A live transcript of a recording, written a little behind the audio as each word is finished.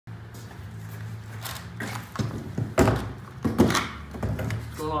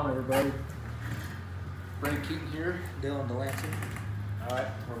going on, everybody? Brandon Keaton here. Dylan Delancey. All right,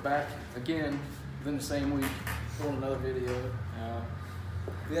 we're back again within the same week doing another video.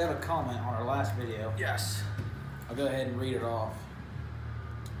 We have a comment on our last video. Yes. I'll go ahead and read it off.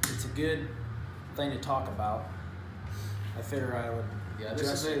 It's a good thing to talk about. I figure I would. Yeah,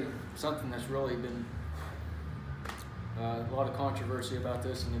 this is something that's really been a lot of controversy about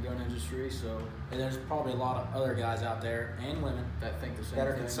this in the gun industry. So, and there's probably a lot of other guys out there and women that think the same that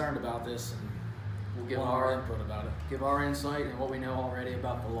are thing. concerned about this, and we'll give our input about it. Give our insight and what we know already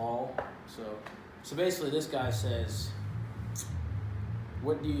about the law. So basically, this guy says,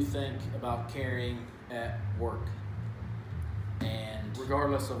 "What do you think about carrying at work?" And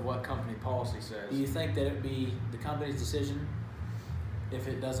regardless of what company policy says, do you think that it be the company's decision if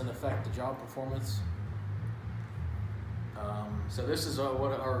it doesn't affect the job performance? So this is what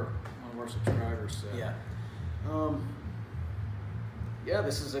one of our subscribers said. Yeah. Yeah,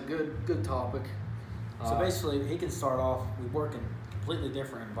 this is a good topic. So basically, he can start off. We work in completely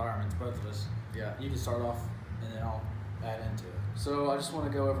different environments, both of us. Yeah. You can start off, and then I'll add into it. So I just want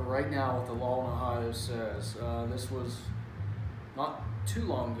to go over right now what the law in Ohio says. This was not too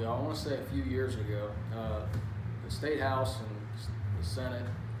long ago. I want to say a few years ago. The State House and the Senate,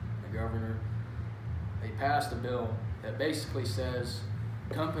 and the governor, they passed a bill that basically says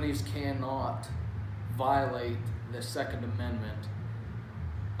companies cannot violate the Second Amendment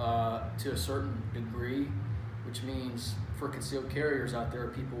to a certain degree, which means for concealed carriers out there,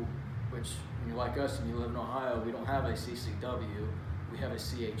 people, which when you're like us and you live in Ohio, we don't have a CCW, we have a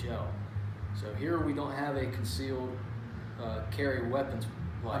CHL. So here we don't have a concealed carry weapons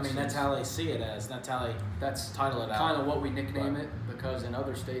license. I mean, that's how they see it as. That's how they title it out. Kind of what we nickname it, because in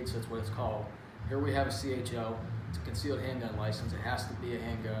other states that's what it's called. Here we have a CHL. It's a concealed handgun license. It has to be a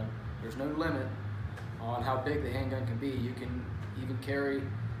handgun. There's no limit on how big the handgun can be. You can even carry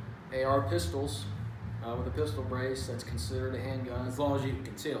AR pistols with a pistol brace. That's considered a handgun. As long as you can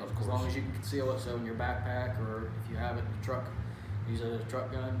conceal it, of course. As long as you can conceal it, so in your backpack or if you have it in your truck, use it as a truck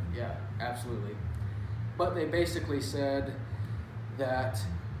gun. Yeah, absolutely. But they basically said that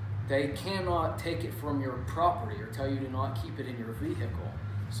they cannot take it from your property or tell you to not keep it in your vehicle.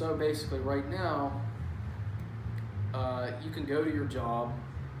 So basically right now, you can go to your job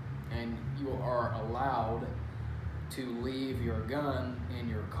and you are allowed to leave your gun in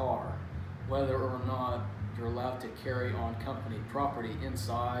your car. Whether or not you're allowed to carry on company property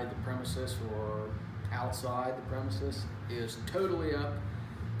inside the premises or outside the premises is totally up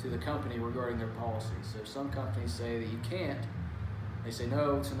to the company regarding their policies. So some companies say that you can't. They say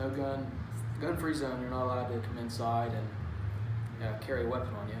no, it's a no gun-free zone. You're not allowed to come inside and carry a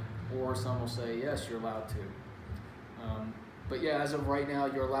weapon on you. Or some will say yes, you're allowed to. But yeah, as of right now,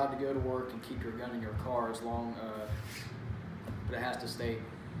 you're allowed to go to work and keep your gun in your car as long, but it has to stay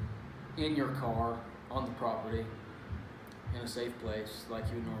in your car on the property in a safe place like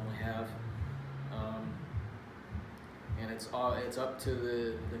you would normally have. And it's up to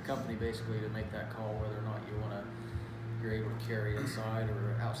the company basically to make that call whether or not you're able to carry inside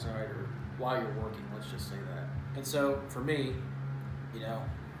or outside or while you're working. Let's just say that. And so for me, you know,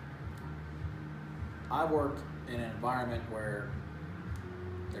 I work in an environment where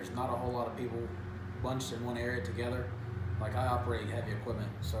there's not a whole lot of people bunched in one area together. Like I operate heavy equipment,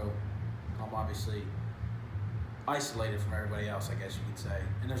 so I'm obviously isolated from everybody else, I guess you could say.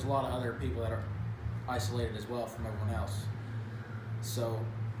 And there's a lot of other people that are isolated as well from everyone else. So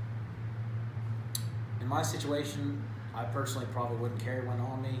in my situation, I personally probably wouldn't carry one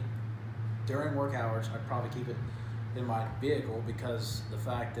on me. During work hours, I'd probably keep it in my vehicle because the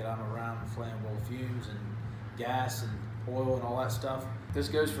fact that I'm around flammable fumes and gas and oil and all that stuff. This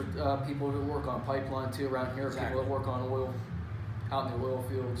goes for people who work on pipeline too around here, Exactly. People that work on oil, out in the oil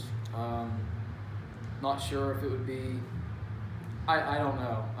fields. Not sure if it would be, I don't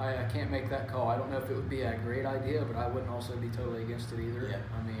know. I can't make that call. I don't know if it would be a great idea, but I wouldn't also be totally against it either.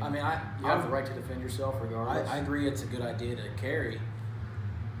 Yeah. You have the right to defend yourself regardless. I agree it's a good idea to carry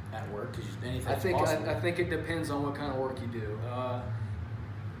at work because anything's possible. I think it depends on what kind of work you do.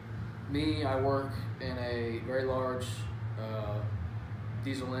 Me, I work in a very large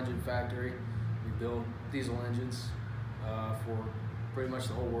diesel engine factory. We build diesel engines for pretty much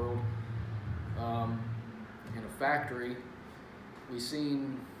the whole world. In a factory,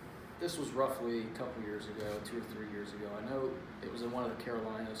 this was roughly a couple years ago, 2 or 3 years ago. I know it was in one of the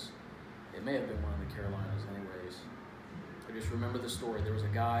Carolinas. It may have been one of the Carolinas anyways. I just remember the story. There was a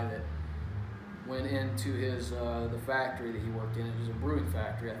guy that went into his the factory that he worked in. It was a brewing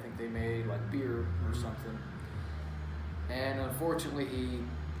factory. I think they made like beer or something. And unfortunately, he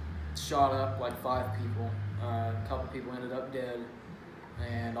shot up like 5 people. A couple people ended up dead.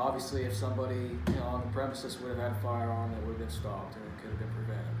 And obviously, if somebody on the premises would have had a firearm, it would have been stopped and it could have been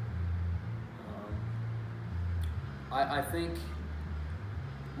prevented. I think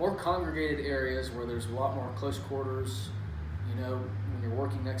more congregated areas where there's a lot more close quarters, when you're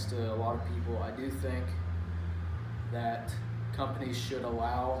working next to a lot of people, I do think that companies should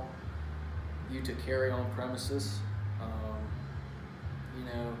allow you to carry on premises.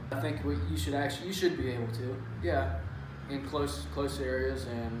 I think you should be able to, in close areas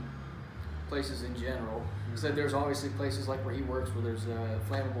and places in general. So there's obviously places like where he works where there's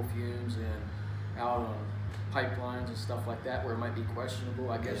flammable fumes and out on pipelines and stuff like that where it might be questionable,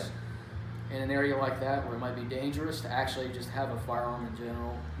 I guess. Yeah. In an area like that where it might be dangerous to actually just have a firearm in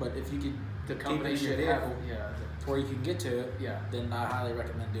general. But if you could, the company should have, where you can get to it, then I highly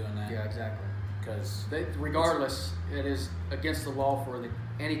recommend doing that. Yeah, exactly. Because regardless, it is against the law for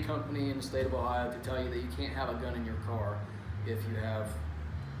any company in the state of Ohio to tell you that you can't have a gun in your car if you have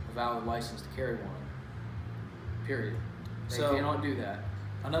a valid license to carry one. Period. They cannot do that.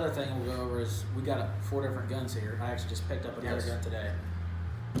 Another thing we'll go over is we got 4 different guns here. I actually just picked up another gun today.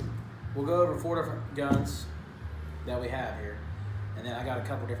 We'll go over 4 different guns that we have here, and then I got a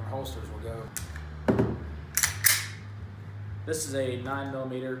couple different holsters we'll go. This is a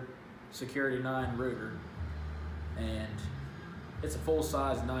 9mm Security 9 Ruger, and it's a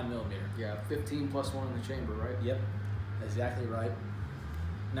full-size 9mm. Yeah, 15 plus 1 in the chamber, right? Yep, exactly right.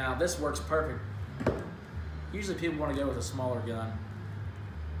 Now this works perfect. Usually people want to go with a smaller gun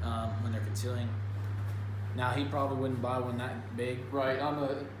when they're concealing. Now he probably wouldn't buy one that big. Right, I'm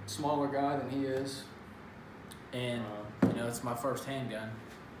a smaller guy than he is. And it's my first handgun.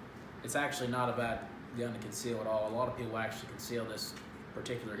 It's actually not a bad gun to conceal at all. A lot of people actually conceal this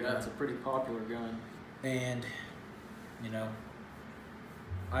particular gun. Yeah, it's a pretty popular gun. And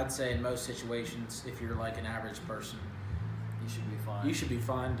I'd say in most situations, if you're like an average person, you should be fine. You should be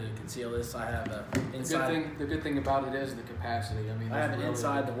fine to conceal this. I have a inside. The good thing about it is the capacity. I mean, I have an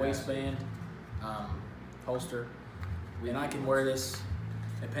inside the waistband holster, and I can wear this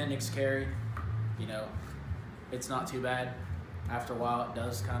appendix carry. It's not too bad. After a while, it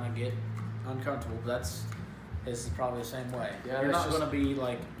does kind of get uncomfortable. But this is probably the same way. Yeah, you're not going to be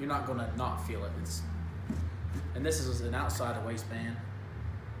like, you're not going to not feel it. And this is an outside the waistband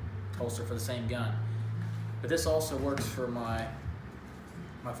holster for the same gun. But this also works for my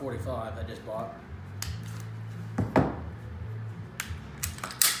 45 I just bought.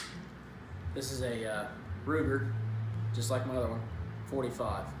 This is a Ruger, just like my other one,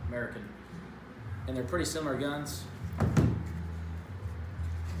 45 American, and they're pretty similar guns.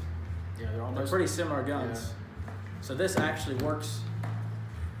 Yeah, they're pretty similar guns. Yeah. So this actually works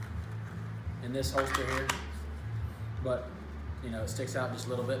in this holster here, but it sticks out just a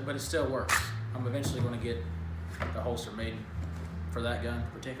little bit, but it still works. I'm eventually going to get the holster made for that gun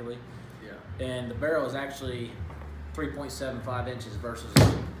particularly. Yeah. And the barrel is actually 3.75 inches versus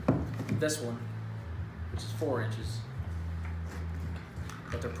this one, which is 4 inches.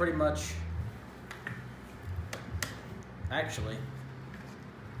 But they're pretty much, actually,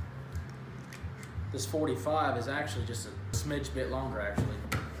 this 45 is actually just a smidge bit longer actually.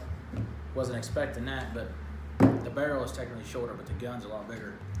 Wasn't expecting that, but the barrel is technically shorter, but the gun's a lot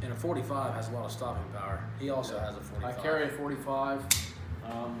bigger. And a 45 has a lot of stopping power. He also has a 45. I carry a 45,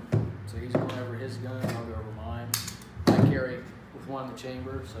 so he's going over his gun, I'll go over mine. I carry with one in the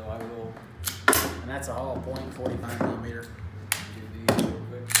chamber, so I will. And that's a hollow point, 49mm. Do these real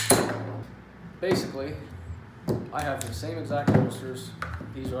quick. Basically, I have the same exact holsters.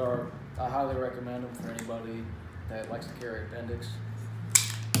 I highly recommend them for anybody that likes to carry appendix.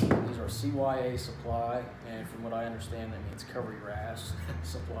 These are CYA supply, and from what I understand, that means cover your ass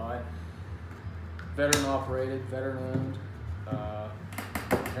supply. Veteran operated, veteran owned,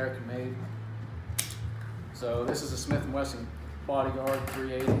 American made. So this is a Smith & Wesson Bodyguard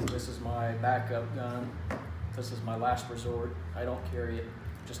 380. This is my backup gun. This is my last resort. I don't carry it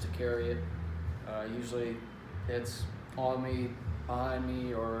just to carry it. Usually it's on me, behind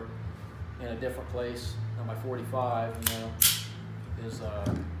me, or in a different place. Now my 45, is a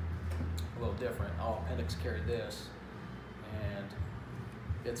little different. I'll appendix carry this, and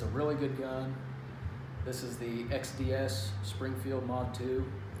it's a really good gun. This is the XDS Springfield Mod 2,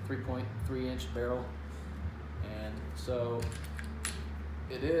 3.3 inch barrel, and so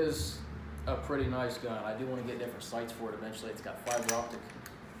it is a pretty nice gun. I do want to get different sights for it eventually. It's got fiber optic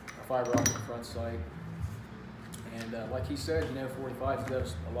front sight, and like he said, 45's got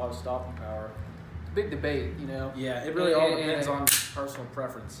a lot of stopping power. Big debate, Yeah, it really all depends on personal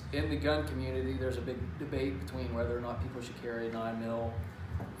preference. In the gun community, there's a big debate between whether or not people should carry a 9mm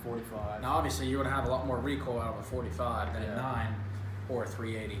 45. Now, obviously, you're going to have a lot more recoil out of a 45 than a 9, or a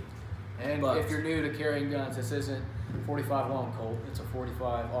 380. And if you're new to carrying guns, this isn't 45 long Colt. It's a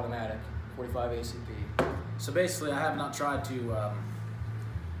 45 automatic, 45 ACP. So basically, I have not tried to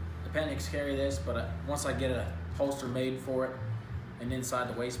appendix carry this, but once I get a holster made for it and inside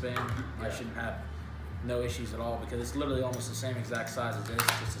the waistband, I shouldn't have no issues at all, because it's literally almost the same exact size as this,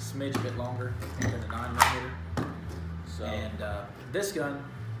 just a smidge bit longer than the 9mm. So, and this gun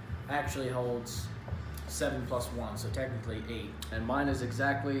actually holds 7 plus 1, so technically 8. And mine is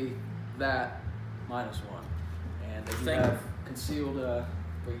exactly that minus 1. And if you have concealed, where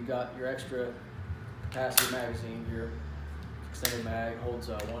you got your extra capacity magazine, your extended mag holds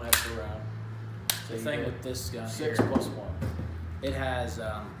 1 extra round. So the thing with this gun 6 here, plus 1. It has,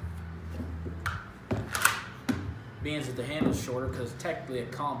 being that the handle's shorter, because technically a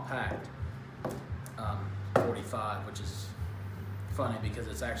compact 45, which is funny because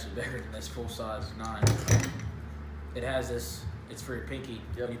it's actually bigger than this full size 9. It has this, it's for your pinky.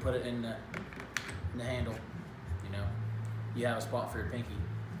 Yep. When you put it in the handle, you know, you have a spot for your pinky.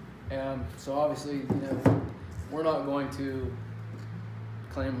 So obviously, you know, we're not going to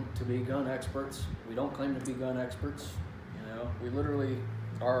claim to be gun experts. We don't claim to be gun experts. You know, we literally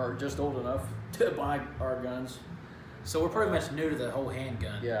are just old enough to buy our guns. So we're pretty much new to the whole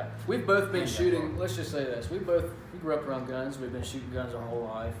handgun. Yeah, we've both been shooting. Let's just say this: we grew up around guns. We've been shooting guns our whole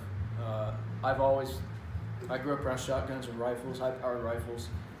life. I grew up around shotguns and rifles, high-powered rifles.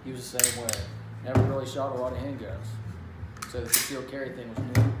 He was the same way. Never really shot a lot of handguns. So the concealed carry thing was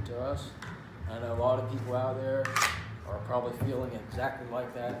new to us. I know a lot of people out there are probably feeling exactly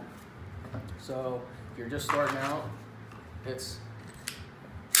like that. So if you're just starting out,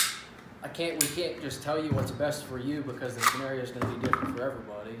 we can't just tell you what's best for you, because the scenario is going to be different for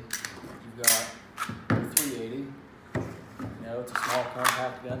everybody. You've got a 380. You know, it's a small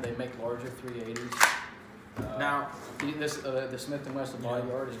compact gun. They make larger 380s. Now, the Smith & Wesson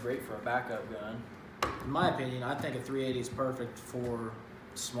Bodyguard is great for a backup gun. in my opinion, I think a 380 is perfect for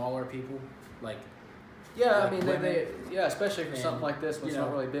smaller people, like. Yeah, like I mean, especially for something like this, when it's you know,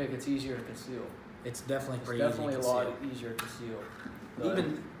 not really big, it's easier to conceal. It's definitely pretty Definitely easy a to lot conceal. easier to conceal.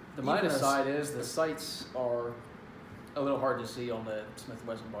 Even The minus side is the sights are a little hard to see on the Smith &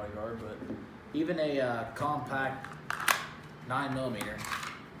 Wesson Bodyguard, but even a compact 9mm,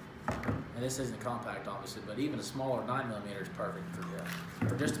 and this isn't compact obviously, but even a smaller 9mm is perfect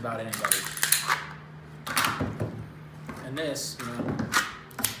for just about anybody. And this, you know,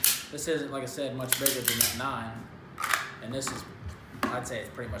 this isn't, like I said, much bigger than that 9, and this is, I'd say it's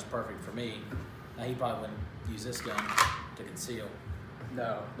pretty much perfect for me. Now he probably wouldn't use this gun to conceal.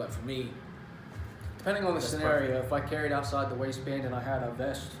 no. But for me, Depending on the that's scenario, if I carried outside the waistband and I had a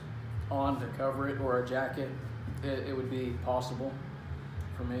vest on to cover it, or a jacket, it would be possible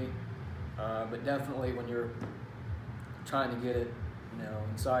for me. But definitely when you're trying to get it, you know,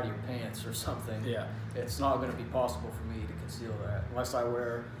 inside of your pants or something, yeah. it's not going to be possible for me to conceal that unless I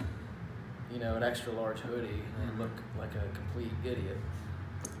wear, you know, an extra large hoodie and look like a complete idiot.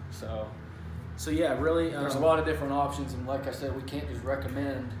 So yeah, really, there's a lot of different options, and like I said, we can't just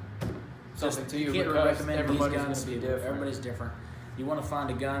recommend something to you can't because recommend everybody's these going guns to be to different. Everybody's different. You want to find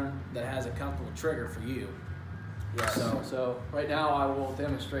a gun that has a comfortable trigger for you. Yeah. So right now I will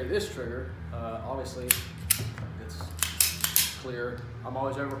demonstrate this trigger. Obviously, it's clear. I'm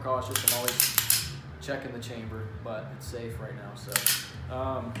always overcautious. I'm always checking the chamber, but it's safe right now. So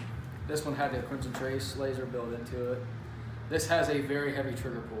this one had the Crimson Trace laser built into it. This has a very heavy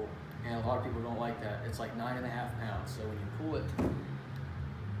trigger pull, and a lot of people don't like that. It's like 9.5 pounds. So when you pull it,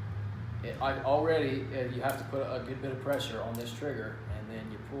 you have to put a good bit of pressure on this trigger, and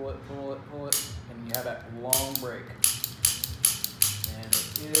then you pull it, and you have that long break. And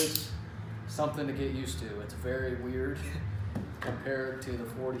it is something to get used to. It's very weird compared to the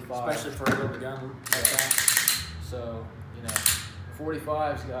 45. Especially for a little gun like that. So, you know, the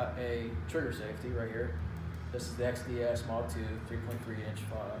 45's got a trigger safety right here. This is the XDS Mod 2 3.3-inch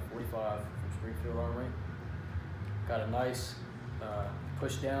 45 from Springfield Armory. Got a nice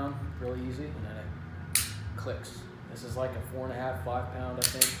push down, really easy, and then it clicks. This is like a 4.5, 5 pound, I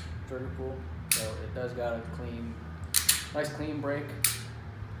think, trigger pull. So it does got a nice clean break,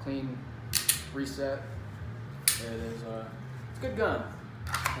 clean reset. It is it's a good gun.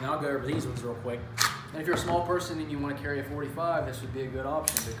 And I'll go over these ones real quick. And if you're a small person and you want to carry a 45, this would be a good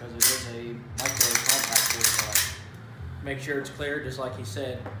option because it is a micro compact 45. Make sure it's clear, just like he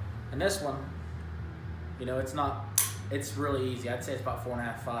said. And this one, you know, it's really easy. I'd say it's about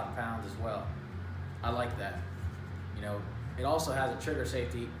 4.5, 5 pounds as well. I like that. You know, it also has a trigger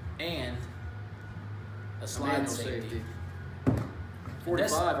safety and a slide safety.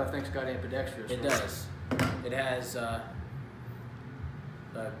 45, I think's got ambidextrous. It does. It has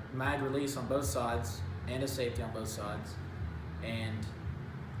a mag release on both sides and a safety on both sides, and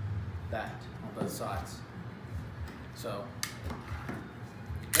that on both sides. So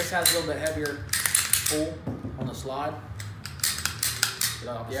this has a little bit heavier pull on the slide.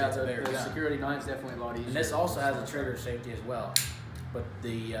 Yeah, the Security 9 is definitely a lot easier. And this also has a trigger safety as well, but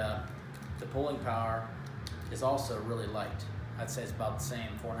the pulling power is also really light. I'd say it's about the same,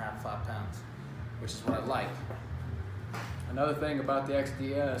 4.5 to 5 pounds, which is what I like. Another thing about the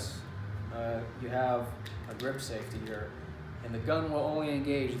XDS, you have a grip safety here, and the gun will only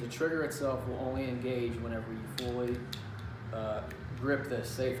engage, the trigger itself will only engage whenever you fully grip this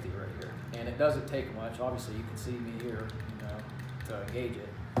safety right here. And it doesn't take much. Obviously, you can see me here, to engage it.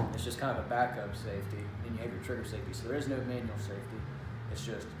 It's just kind of a backup safety, and you have your trigger safety. So there is no manual safety. It's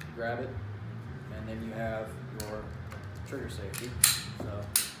just grab it, and then you have your trigger safety. So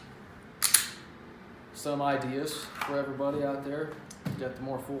some ideas for everybody out there. You got the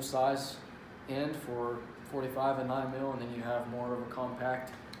more full size end for 45 and 9mm, and then you have more of a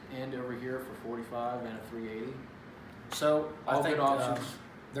compact end over here for 45 and a 380. So all good options.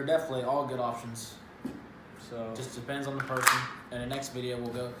 They're definitely all good options. So just depends on the person. In the next video,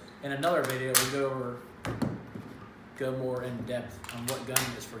 in another video, we'll go more in depth on what gun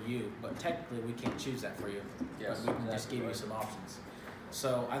is for you. But technically, we can't choose that for you. Yes, but we can just give you some options.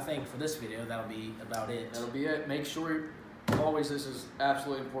 So I think for this video, that'll be about it. That'll be it. Make sure, always, this is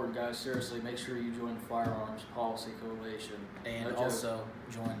absolutely important, guys. Seriously, make sure you join the Firearms Policy Coalition. And also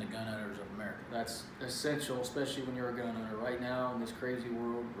join the Gun Owners of America. That's essential, especially when you're a gun owner. Right now, in this crazy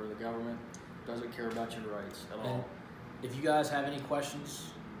world where the government doesn't care about your rights at all. If you guys have any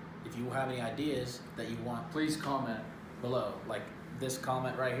questions, if you have any ideas that you want, please comment below. Like this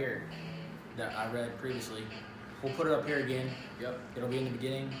comment right here that I read previously. We'll put it up here again. Yep. It'll be in the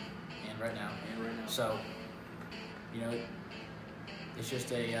beginning and right now. So, it's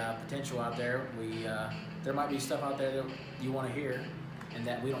just a potential out there. There might be stuff out there that you want to hear and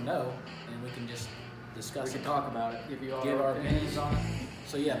that we don't know, and we can just discuss it. We can talk about it. Give our opinions on it.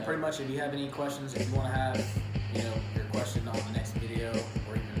 So yeah, pretty much if you have any questions, if you want to have, your question on the next video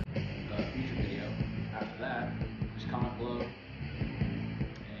or even the future video after that, just comment below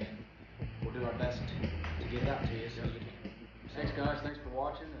and we'll do our best to get it out to you as soon as we can. Thanks guys, thanks for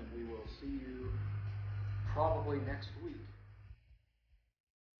watching, and we will see you probably next week.